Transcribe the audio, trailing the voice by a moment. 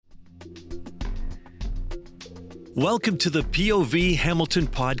Welcome to the POV Hamilton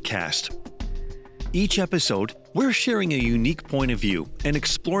podcast. Each episode, we're sharing a unique point of view and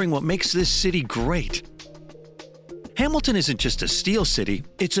exploring what makes this city great. Hamilton isn't just a steel city,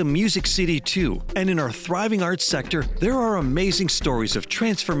 it's a music city too. And in our thriving arts sector, there are amazing stories of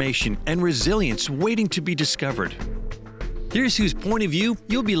transformation and resilience waiting to be discovered. Here's whose point of view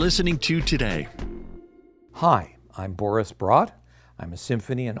you'll be listening to today. Hi, I'm Boris Brott. I'm a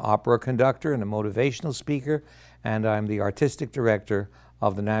symphony and opera conductor and a motivational speaker, and I'm the artistic director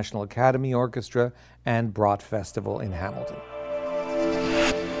of the National Academy Orchestra and Brott Festival in Hamilton.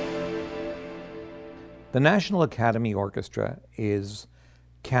 The National Academy Orchestra is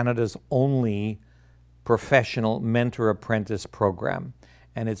Canada's only professional mentor-apprentice program,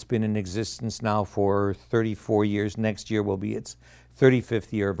 and it's been in existence now for 34 years. Next year will be its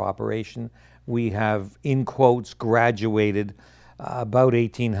 35th year of operation. We have, in quotes, graduated about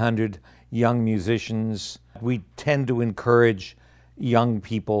 1,800 young musicians. We tend to encourage young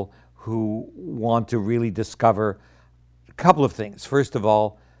people who want to really discover a couple of things. First of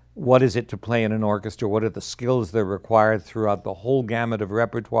all, what is it to play in an orchestra? What are the skills that are required throughout the whole gamut of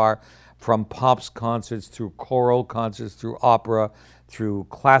repertoire, from pops concerts through choral concerts, through opera, through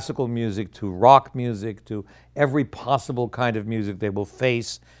classical music, to rock music, to every possible kind of music they will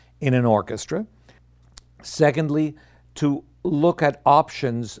face in an orchestra. Secondly, to look at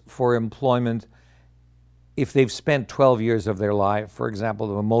options for employment if they've spent 12 years of their life, for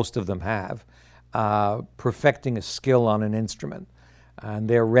example, most of them have, perfecting a skill on an instrument, and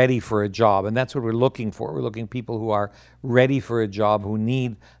they're ready for a job. And that's what we're looking for. We're looking for people who are ready for a job, who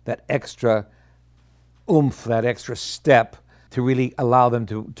need that extra oomph, that extra step to really allow them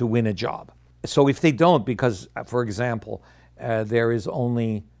to win a job. So if they don't, because, for example, there is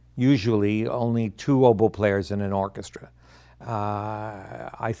usually only 2 oboe players in an orchestra.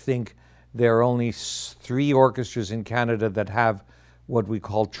 I think there are only 3 orchestras in Canada that have what we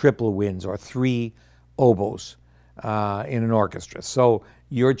call triple winds, or 3 oboes in an orchestra. So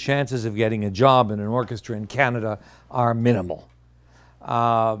your chances of getting a job in an orchestra in Canada are minimal.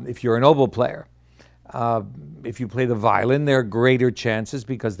 If you're an oboe player, if you play the violin, there are greater chances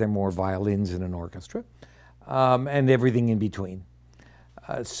because there are more violins in an orchestra, and everything in between.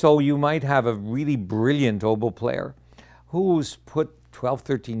 So you might have a really brilliant oboe player who's put 12,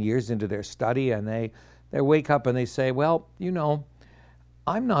 13 years into their study, and they wake up and they say, well,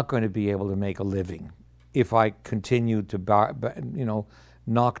 I'm not going to be able to make a living if I continue to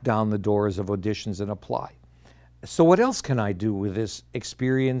knock down the doors of auditions and apply. So what else can I do with this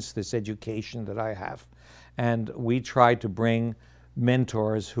experience, this education that I have? And we try to bring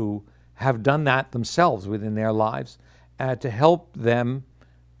mentors who have done that themselves within their lives to help them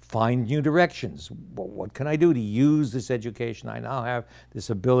find new directions. Well, what can I do to use this education I now have, this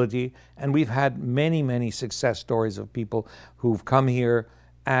ability? And we've had many, many success stories of people who've come here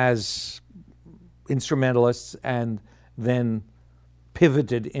as instrumentalists and then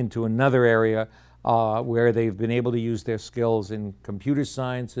pivoted into another area where they've been able to use their skills in computer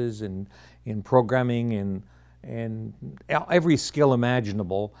sciences, in programming, in every skill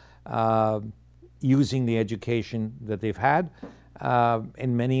imaginable, using the education that they've had.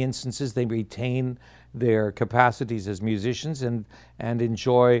 In many instances, they retain their capacities as musicians and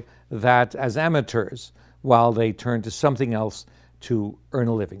enjoy that as amateurs while they turn to something else to earn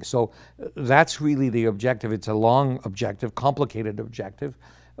a living. So that's really the objective. It's a long objective, complicated objective,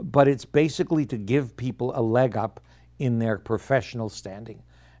 but it's basically to give people a leg up in their professional standing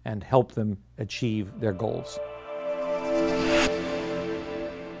and help them achieve their goals.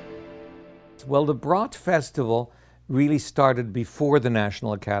 Well, the Brott Festival really started before the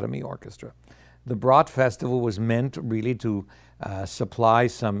National Academy Orchestra. The Brott Festival was meant really to supply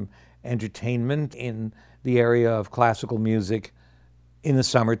some entertainment in the area of classical music in the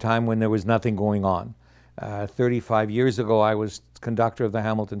summertime when there was nothing going on. 35 years ago, I was conductor of the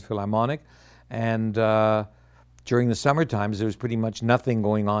Hamilton Philharmonic, and during the summer times, there was pretty much nothing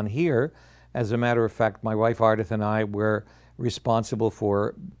going on here. As a matter of fact, my wife Ardith and I were responsible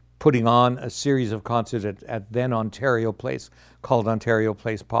for putting on a series of concerts at then Ontario Place called Ontario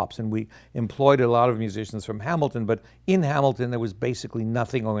Place Pops. And we employed a lot of musicians from Hamilton, but in Hamilton there was basically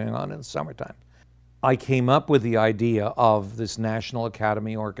nothing going on in the summertime. I came up with the idea of this National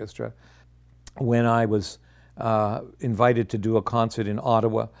Academy Orchestra when I was invited to do a concert in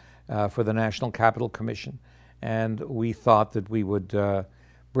Ottawa for the National Capital Commission. And we thought that we would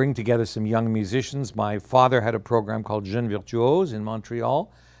bring together some young musicians. My father had a program called Jeunes Virtuoses in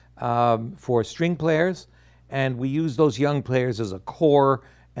Montreal, for string players, and we use those young players as a core,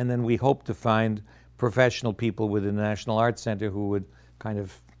 and then we hope to find professional people within the National Arts Centre who would kind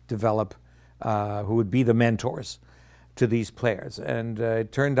of develop, who would be the mentors. to these players. And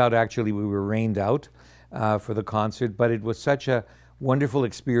it turned out actually we were rained out for the concert, but it was such a wonderful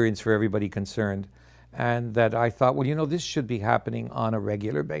experience for everybody concerned. And that I thought, well, this should be happening on a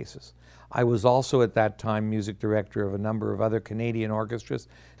regular basis. I was also at that time music director of a number of other Canadian orchestras,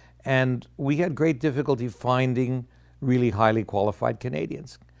 and we had great difficulty finding really highly qualified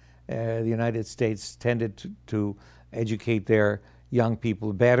Canadians. The United States tended to educate their young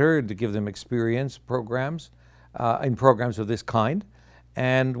people better, to give them experience programs, in programs of this kind.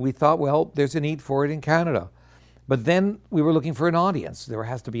 And we thought, well, there's a need for it in Canada. But then we were looking for an audience. There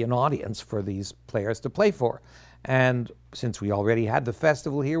has to be an audience for these players to play for. And since we already had the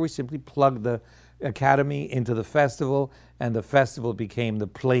festival here, we simply plugged the Academy into the festival, and the festival became the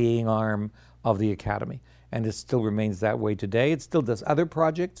playing arm of the Academy. And it still remains that way today. It still does other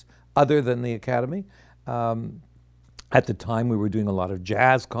projects other than the Academy. At the time, we were doing a lot of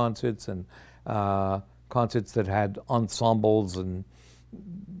jazz concerts and concerts that had ensembles and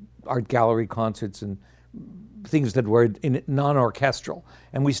art gallery concerts and things that were non-orchestral.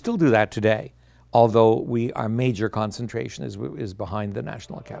 And we still do that today, although our major concentration is behind the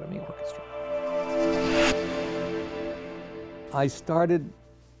National Academy Orchestra. I started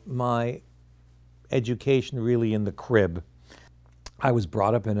my education really in the crib. I was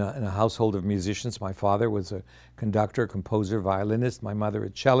brought up in a household of musicians. My father was a conductor, composer, violinist. My mother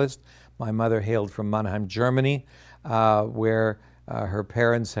a cellist. My mother hailed from Mannheim, Germany, where her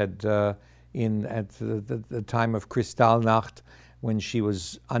parents had, at the time of Kristallnacht, when she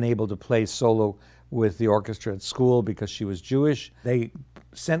was unable to play solo with the orchestra at school because she was Jewish, they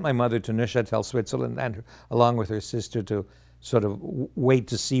sent my mother to Neuchâtel, Switzerland, and along with her sister to sort of wait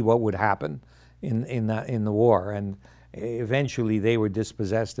to see what would happen in the war. And eventually they were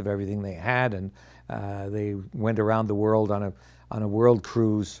dispossessed of everything they had, and they went around the world on a world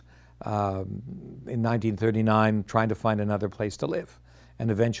cruise in 1939 trying to find another place to live,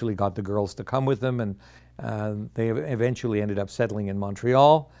 and eventually got the girls to come with them, and they eventually ended up settling in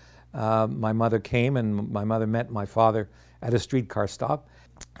Montreal. My mother came, and my mother met my father at a streetcar stop.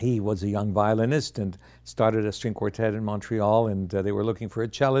 He was a young violinist and started a string quartet in Montreal, and they were looking for a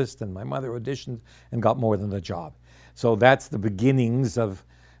cellist, and my mother auditioned and got more than the job. So that's the beginnings of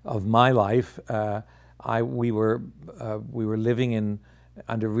my life. We were living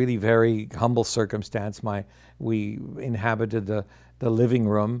under really very humble circumstance. We inhabited the living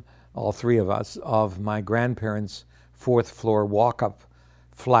room, all three of us, of my grandparents' fourth floor walk-up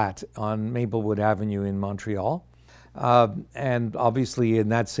flat on Maplewood Avenue in Montreal. And obviously in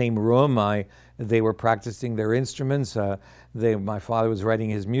that same room, they were practicing their instruments. My father was writing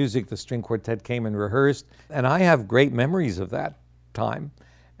his music. The string quartet came and rehearsed. And I have great memories of that time.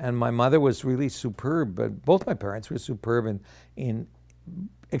 And my mother was really superb, but both my parents were superb in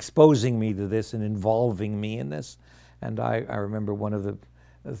exposing me to this and involving me in this. And I remember one of the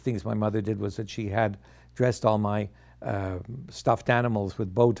things my mother did was that she had dressed all my stuffed animals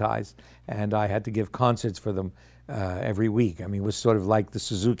with bow ties, and I had to give concerts for them every week. I mean, it was sort of like the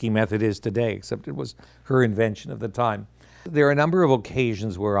Suzuki method is today, except it was her invention of the time. There are a number of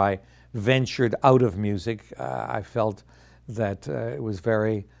occasions where I ventured out of music. I felt that it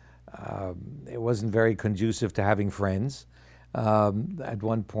wasn't very conducive to having friends. At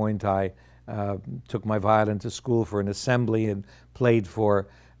one point, I took my violin to school for an assembly and played for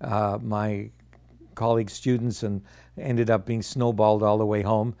my colleague students, and ended up being snowballed all the way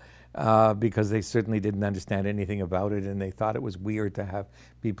home because they certainly didn't understand anything about it, and they thought it was weird to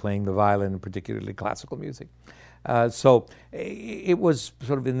be playing the violin, particularly classical music. So it was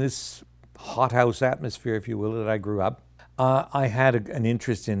sort of in this hothouse atmosphere, if you will, that I grew up. I had an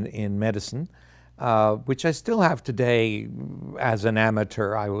interest in medicine, which I still have today as an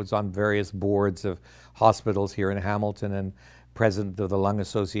amateur. I was on various boards of hospitals here in Hamilton and president of the Lung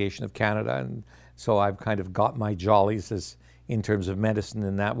Association of Canada, and so I've kind of got my jollies in terms of medicine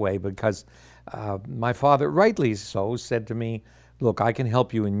in that way, because my father, rightly so, said to me, look, I can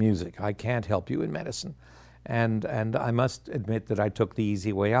help you in music. I can't help you in medicine. And I must admit that I took the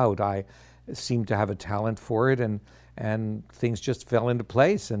easy way out. I seemed to have a talent for it, and things just fell into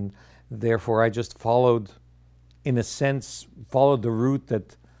place, and therefore I just followed the route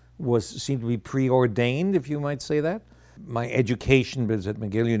that seemed to be preordained, if you might say that. My education was at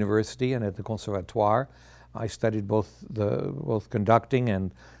McGill University and at the Conservatoire. I studied both conducting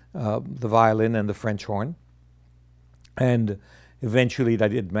and the violin and the French horn. And eventually I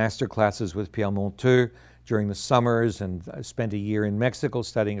did master classes with Pierre Monteux during the summers, and I spent a year in Mexico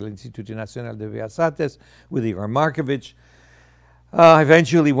studying at l'Instituto Nacional de Bellas Artes with Igor Markovich. I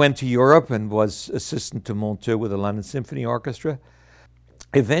eventually went to Europe and was assistant to Monteux with the London Symphony Orchestra.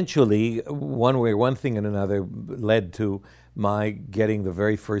 eventually, one thing and another led to my getting the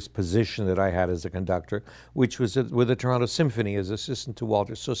very first position that I had as a conductor, which was with the Toronto Symphony as assistant to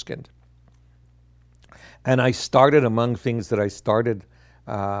Walter Susskind. And I started, among things that I started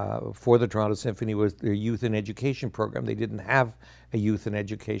for the Toronto Symphony, was their youth and education program. They didn't have a youth and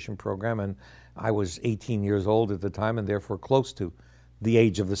education program, and I was 18 years old at the time, and therefore close to the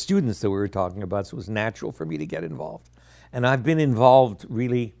age of the students that we were talking about, so it was natural for me to get involved. And I've been involved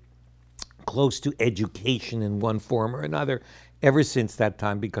really close to education in one form or another ever since that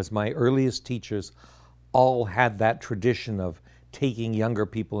time, because my earliest teachers all had that tradition of taking younger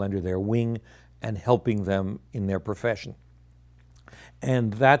people under their wing and helping them in their profession.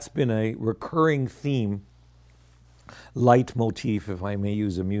 And that's been a recurring theme, leitmotif, if I may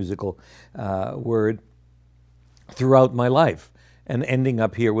use a musical word, throughout my life, and ending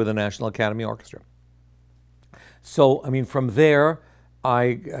up here with the National Academy Orchestra. So, I mean, from there,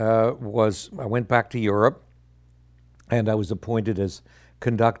 I went back to Europe, and I was appointed as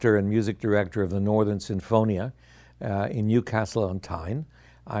conductor and music director of the Northern Sinfonia in Newcastle on Tyne.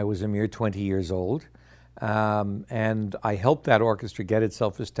 I was a mere 20 years old, and I helped that orchestra get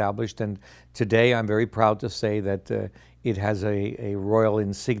itself established. And today, I'm very proud to say that it has a royal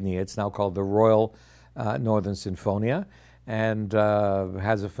insignia. It's now called the Royal Northern Sinfonia, and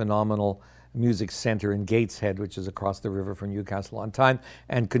has a phenomenal music center in Gateshead, which is across the river from Newcastle on Tyne,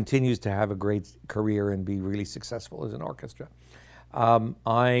 and continues to have a great career and be really successful as an orchestra.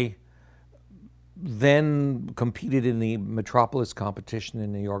 I then competed in the Metropolis competition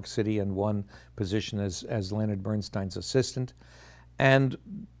in New York City and won position as Leonard Bernstein's assistant. And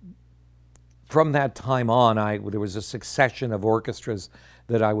from that time on, there was a succession of orchestras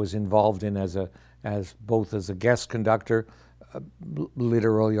that I was involved in as both as a guest conductor,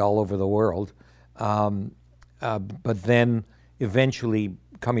 literally all over the world, but then eventually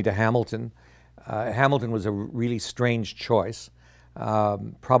coming to Hamilton. Hamilton was a really strange choice,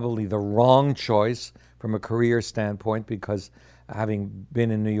 probably the wrong choice from a career standpoint, because having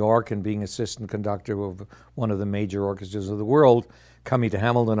been in New York and being assistant conductor of one of the major orchestras of the world, coming to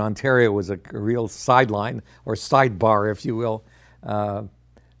Hamilton, Ontario was a real sideline, or sidebar, if you will,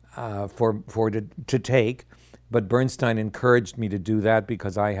 to take. But Bernstein encouraged me to do that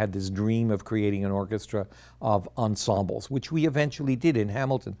because I had this dream of creating an orchestra of ensembles, which we eventually did in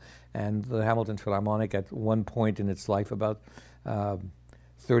Hamilton. And the Hamilton Philharmonic, at one point in its life, about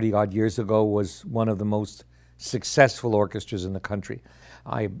 30-odd years ago, was one of the most successful orchestras in the country.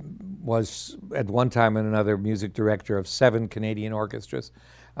 I was, at one time and another, music director of 7 Canadian orchestras,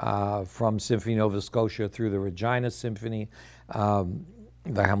 from Symphony Nova Scotia through the Regina Symphony, the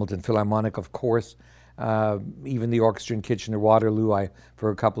Hamilton Philharmonic, of course, even the orchestra in Kitchener-Waterloo. I, for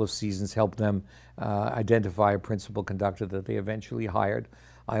a couple of seasons, helped them identify a principal conductor that they eventually hired.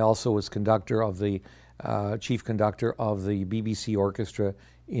 I also was conductor of the chief conductor of the BBC Orchestra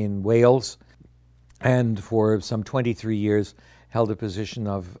in Wales, and for some 23 years held a position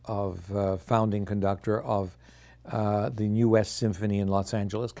of founding conductor of the New West Symphony in Los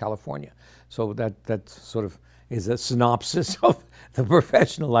Angeles, California. So that sort of is a synopsis of the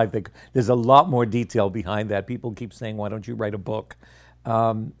professional life. There's a lot more detail behind that. People keep saying, why don't you write a book?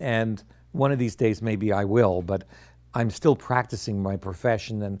 And one of these days maybe I will, but I'm still practicing my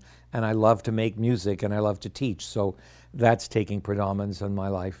profession, and I love to make music and I love to teach. So that's taking predominance in my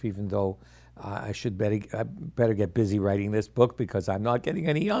life, even though I better get busy writing this book because I'm not getting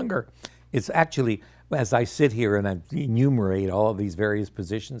any younger. It's actually, as I sit here and I enumerate all of these various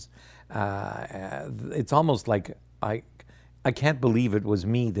positions, it's almost like I can't believe it was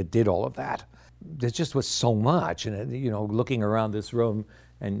me that did all of that. There just was so much, and looking around this room,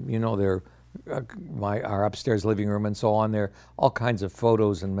 and there, our upstairs living room and so on, there are all kinds of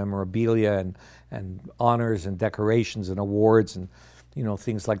photos and memorabilia and honors and decorations and awards and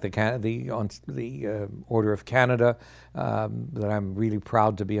things like the Order of Canada that I'm really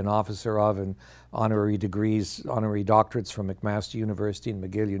proud to be an officer of, and honorary degrees, honorary doctorates from McMaster University and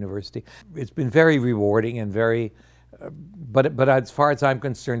McGill University. It's been very rewarding and very, but as far as I'm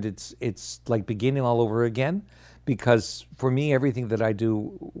concerned, it's like beginning all over again, because for me, everything that I do,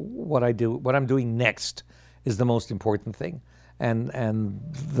 what I'm doing next is the most important thing, and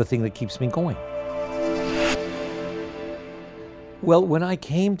the thing that keeps me going. Well, when I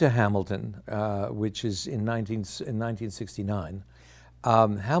came to Hamilton, which is in 1969,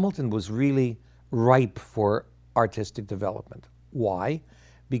 Hamilton was really ripe for artistic development. Why?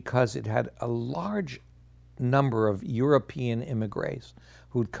 Because it had a large number of European immigrants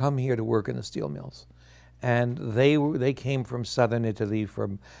who'd come here to work in the steel mills. And they came from southern Italy,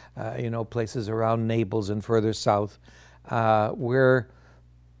 from places around Naples and further south, where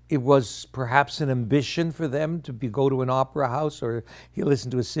it was perhaps an ambition for them to go to an opera house or listen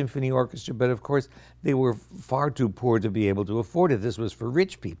to a symphony orchestra, but of course they were far too poor to be able to afford it. This was for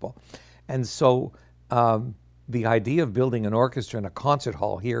rich people. And so the idea of building an orchestra and a concert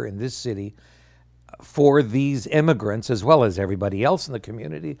hall here in this city for these immigrants, as well as everybody else in the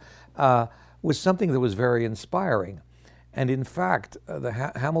community, was something that was very inspiring. And in fact, the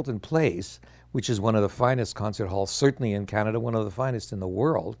Hamilton Place, which is one of the finest concert halls, certainly in Canada, one of the finest in the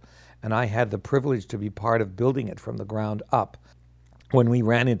world, and I had the privilege to be part of building it from the ground up. When we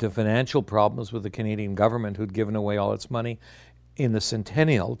ran into financial problems with the Canadian government, who'd given away all its money in the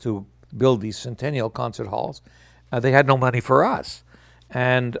Centennial to build these Centennial concert halls, they had no money for us.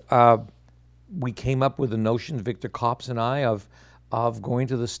 And we came up with the notion, Victor Kops and I, of going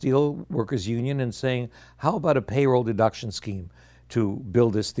to the Steel Workers Union and saying, how about a payroll deduction scheme to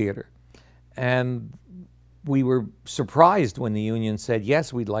build this theater? And we were surprised when the union said,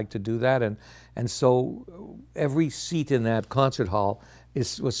 yes, we'd like to do that. And so every seat in that concert hall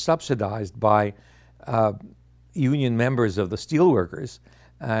was subsidized by union members of the steelworkers.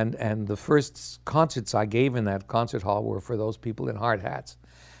 And the first concerts I gave in that concert hall were for those people in hard hats.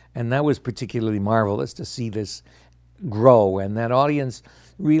 And that was particularly marvelous to see this grow. And that audience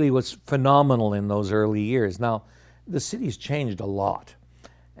really was phenomenal in those early years. Now, the city's changed a lot.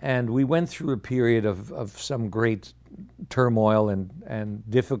 And we went through a period of some great turmoil and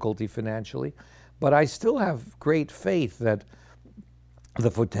difficulty financially. But I still have great faith that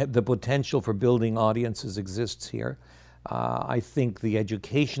the potential for building audiences exists here. I think the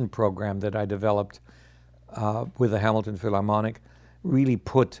education program that I developed with the Hamilton Philharmonic really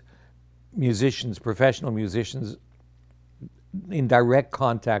put musicians, professional musicians, in direct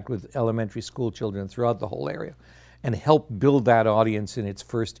contact with elementary school children throughout the whole area and helped build that audience in its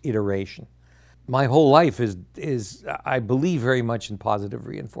first iteration. My whole life is I believe very much in positive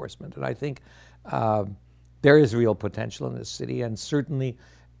reinforcement, and I think there is real potential in this city, and certainly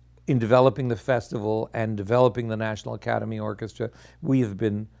in developing the festival and developing the National Academy Orchestra, we have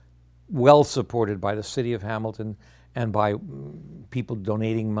been well supported by the City of Hamilton and by people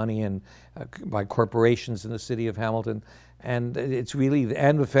donating money and by corporations in the City of Hamilton. And it's really,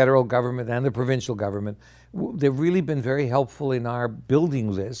 and the federal government and the provincial government, they've really been very helpful in our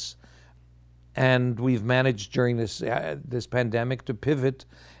building this. And we've managed during this pandemic to pivot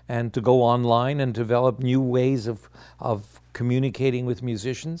and to go online and develop new ways of communicating with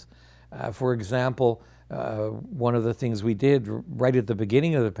musicians. For example, one of the things we did right at the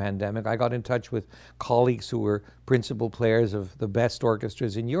beginning of the pandemic, I got in touch with colleagues who were principal players of the best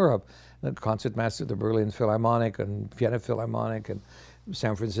orchestras in Europe, the concertmaster, the Berlin Philharmonic and Vienna Philharmonic and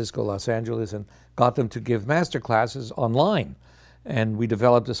San Francisco, Los Angeles, and got them to give master classes online. And we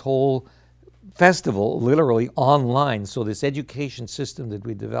developed this whole festival literally online. So this education system that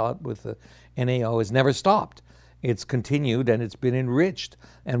we developed with the NAO has never stopped. It's continued and it's been enriched.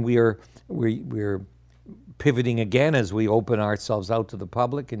 And we're pivoting again as we open ourselves out to the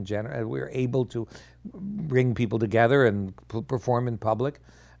public in general. We're able to bring people together and perform in public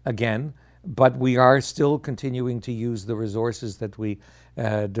again. But we are still continuing to use the resources that we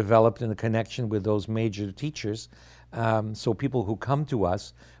developed in the connection with those major teachers. So people who come to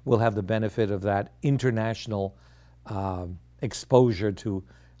us will have the benefit of that international exposure to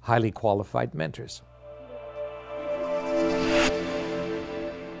highly qualified mentors.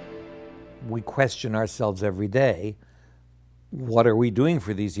 We question ourselves every day, what are we doing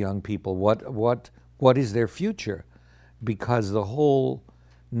for these young people? What is their future? Because the whole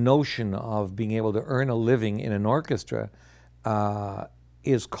notion of being able to earn a living in an orchestra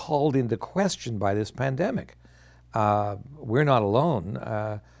is called into question by this pandemic. We're not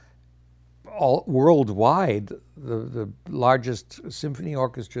alone. Worldwide, the largest symphony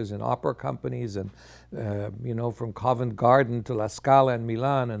orchestras and opera companies, and from Covent Garden to La Scala in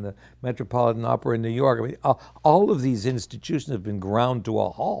Milan and the Metropolitan Opera in New York, I mean, all of these institutions have been ground to a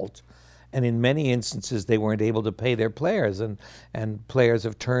halt. And in many instances, they weren't able to pay their players, and players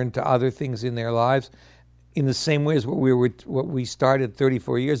have turned to other things in their lives in the same way as what we started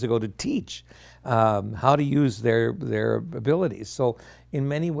 34 years ago to teach how to use their abilities. So in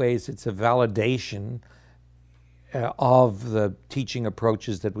many ways, it's a validation of the teaching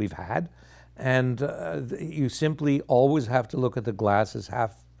approaches that we've had. And you simply always have to look at the glass as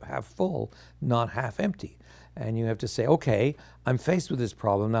half full, not half empty. And you have to say, okay, I'm faced with this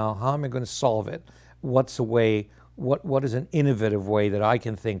problem now. How am I going to solve it? What's a way? What is an innovative way that I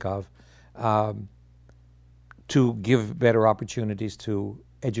can think of to give better opportunities to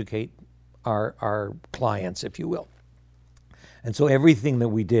educate our clients, if you will? And so everything that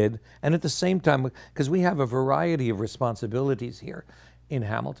we did, and at the same time, because we have a variety of responsibilities here, in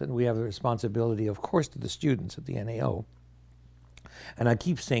Hamilton. We have a responsibility, of course, to the students at the NAO. And I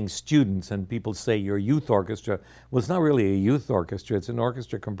keep saying students, and people say you're a youth orchestra. Well, it's not really a youth orchestra. It's an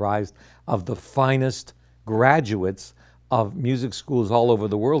orchestra comprised of the finest graduates of music schools all over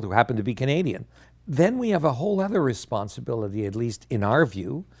the world who happen to be Canadian. Then we have a whole other responsibility, at least in our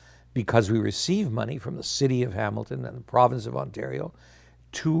view, because we receive money from the city of Hamilton and the province of Ontario,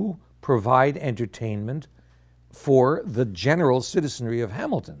 to provide entertainment for the general citizenry of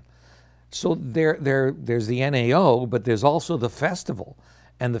Hamilton. So there's the NAO, but there's also the festival.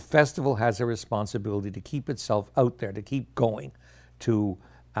 And the festival has a responsibility to keep itself out there, to keep going,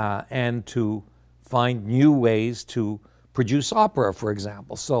 and to find new ways to produce opera, for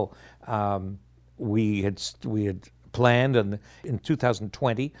example. So we had planned in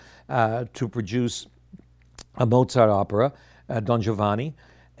 2020 to produce a Mozart opera, Don Giovanni,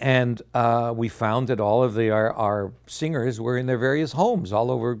 and we found that all of our singers were in their various homes all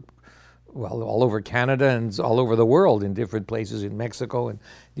over Canada and all over the world, in different places in Mexico and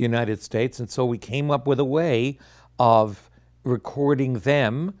the United States. And so we came up with a way of recording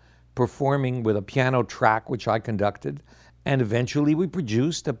them performing with a piano track, which I conducted, and eventually we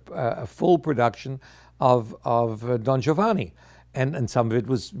produced a full production of Don Giovanni. And some of it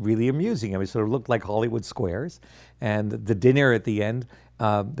was really amusing. I mean, it sort of looked like Hollywood squares. And the dinner at the end,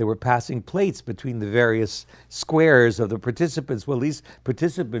 they were passing plates between the various squares of the participants. Well, these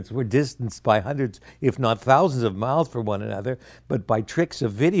participants were distanced by hundreds, if not thousands of miles from one another. But by tricks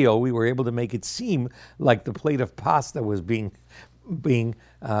of video, we were able to make it seem like the plate of pasta was being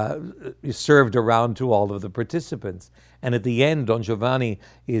served around to all of the participants. And at the end, Don Giovanni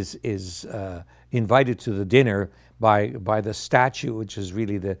is invited to the dinner by the statue, which is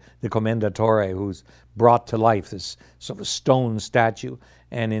really the Commendatore, who's brought to life, this sort of stone statue.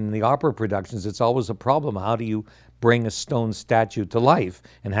 And in the opera productions, it's always a problem. How do you bring a stone statue to life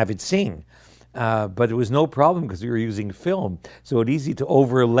and have it sing? But it was no problem because we were using film. So it's easy to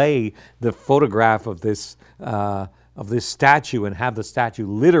overlay the photograph of this statue and have the statue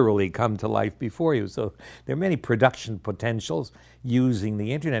literally come to life before you. So there are many production potentials using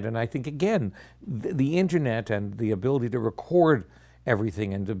the internet. And I think, again, the internet and the ability to record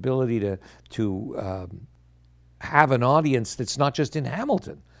everything and the ability to have an audience that's not just in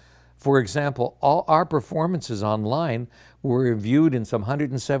Hamilton. For example, all our performances online were viewed in some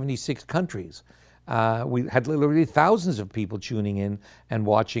 176 countries. We had literally thousands of people tuning in and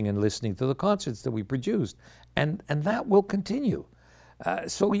watching and listening to the concerts that we produced. And that will continue.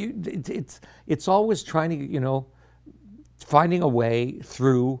 So it's always trying to, finding a way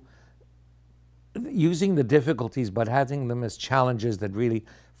through using the difficulties, but having them as challenges that really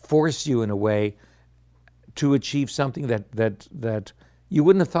force you in a way to achieve something that you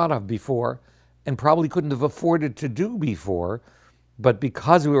wouldn't have thought of before and probably couldn't have afforded to do before. But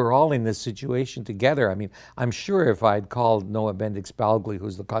because we were all in this situation together, I mean, I'm sure if I'd called Noah Bendix-Balgli,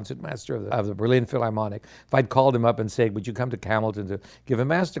 who's the concertmaster of the Berlin Philharmonic, if I'd called him up and said, would you come to Hamilton to give a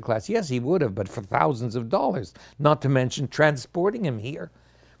masterclass? Yes, he would have, but for thousands of dollars, not to mention transporting him here.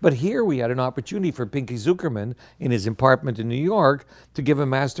 But here we had an opportunity for Pinky Zukerman in his apartment in New York to give a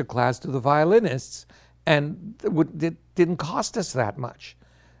masterclass to the violinists, and it didn't cost us that much.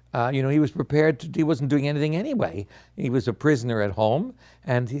 He was prepared he wasn't doing anything anyway. He was a prisoner at home,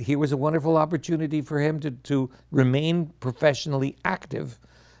 and here was a wonderful opportunity for him to remain professionally active,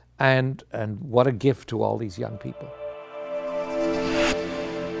 and what a gift to all these young people.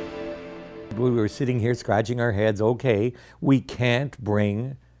 We were sitting here scratching our heads, okay, we can't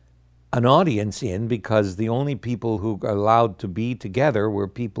bring an audience in because the only people who are allowed to be together were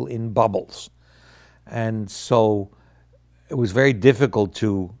people in bubbles. And so it was very difficult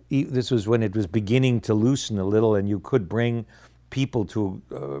this was when it was beginning to loosen a little and you could bring people to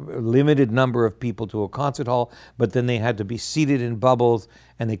a limited number of people to a concert hall, but then they had to be seated in bubbles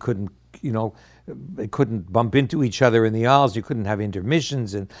and they couldn't bump into each other in the aisles. You couldn't have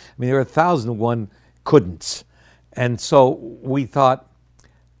intermissions. And I mean, there were 1,001 couldn'ts. And so we thought,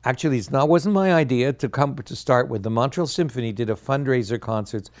 actually, it wasn't my idea to start with. The Montreal Symphony did a fundraiser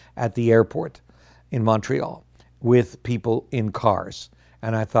concerts at the airport in Montreal with people in cars.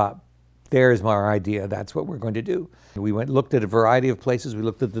 And I thought, there's my idea. That's what we're going to do. We looked at a variety of places. We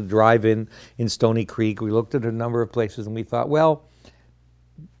looked at the drive-in in Stony Creek. We looked at a number of places, and we thought, well,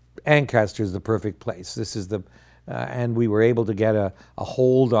 Ancaster is the perfect place. This is and we were able to get a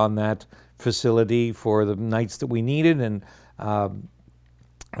hold on that facility for the nights that we needed, and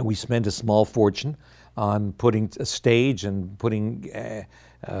we spent a small fortune on putting a stage and putting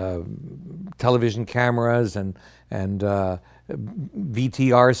television cameras and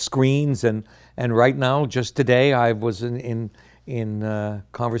VTR screens, and right now, just today, I was in in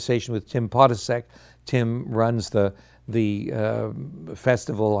conversation with Tim Potasek. Tim runs the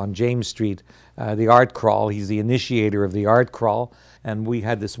festival on James Street, the Art Crawl. He's the initiator of the Art Crawl. And we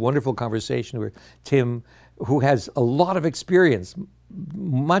had this wonderful conversation where Tim, who has a lot of experience,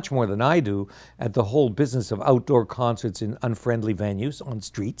 much more than I do, at the whole business of outdoor concerts in unfriendly venues on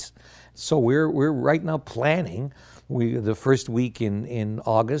streets. So we're right now planning the first week in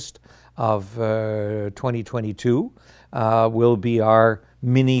August of 2022 will be our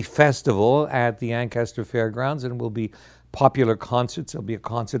mini festival at the Ancaster Fairgrounds, and will be popular concerts. There'll be a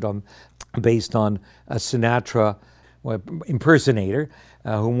concert based on a Sinatra impersonator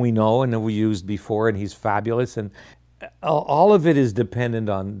whom we know and that we used before, and he's fabulous. And all of it is dependent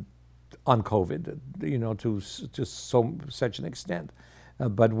on COVID, to just such an extent.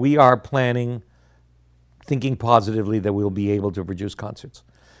 But we are planning, thinking positively, that we'll be able to produce concerts.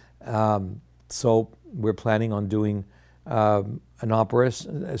 So we're planning on doing an opera,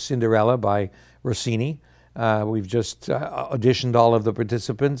 Cinderella by Rossini. We've just auditioned all of the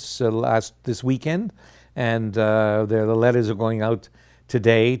participants this weekend, and the letters are going out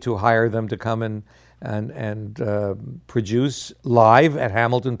today to hire them to come and produce live at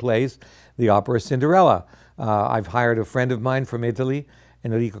Hamilton Place the opera Cinderella. I've hired a friend of mine from Italy,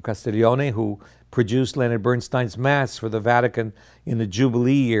 Enrico Castiglione, who produced Leonard Bernstein's Mass for the Vatican in the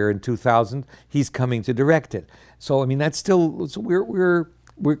Jubilee year in 2000. He's coming to direct it. So that's still, we're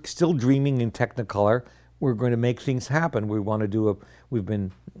still dreaming in Technicolor. We're going to make things happen. We've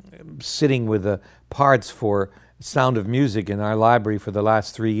been sitting with the parts for Sound of Music in our library for the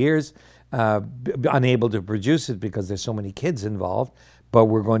last 3 years, unable to produce it because there's so many kids involved. But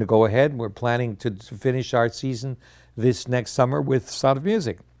we're going to go ahead. We're planning to finish our season this next summer with Sound of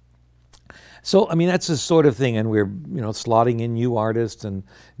Music. So, that's the sort of thing, and we're, slotting in new artists and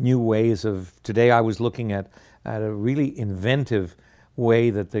new ways of. Today I was looking at a really inventive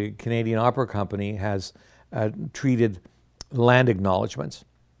way that the Canadian Opera Company has treated land acknowledgements.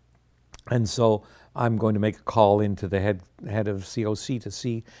 And so I'm going to make a call into the head of COC to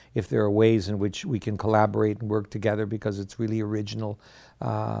see if there are ways in which we can collaborate and work together, because it's really original,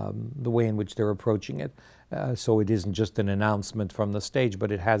 the way in which they're approaching it. So it isn't just an announcement from the stage, but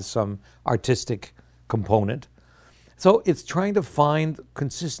it has some artistic component. So it's trying to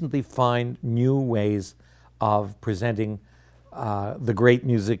consistently find new ways of presenting the great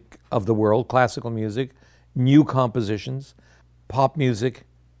music of the world, classical music, new compositions, pop music,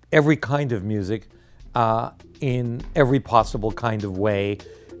 every kind of music, in every possible kind of way,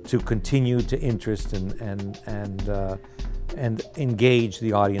 to continue to interest and engage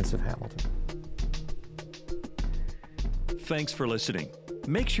the audience of Hamilton. Thanks for listening.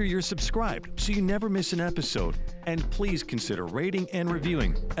 Make sure you're subscribed so you never miss an episode. And please consider rating and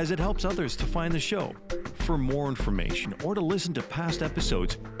reviewing, as it helps others to find the show. For more information or to listen to past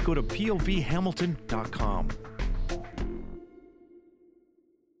episodes, go to povhamilton.com.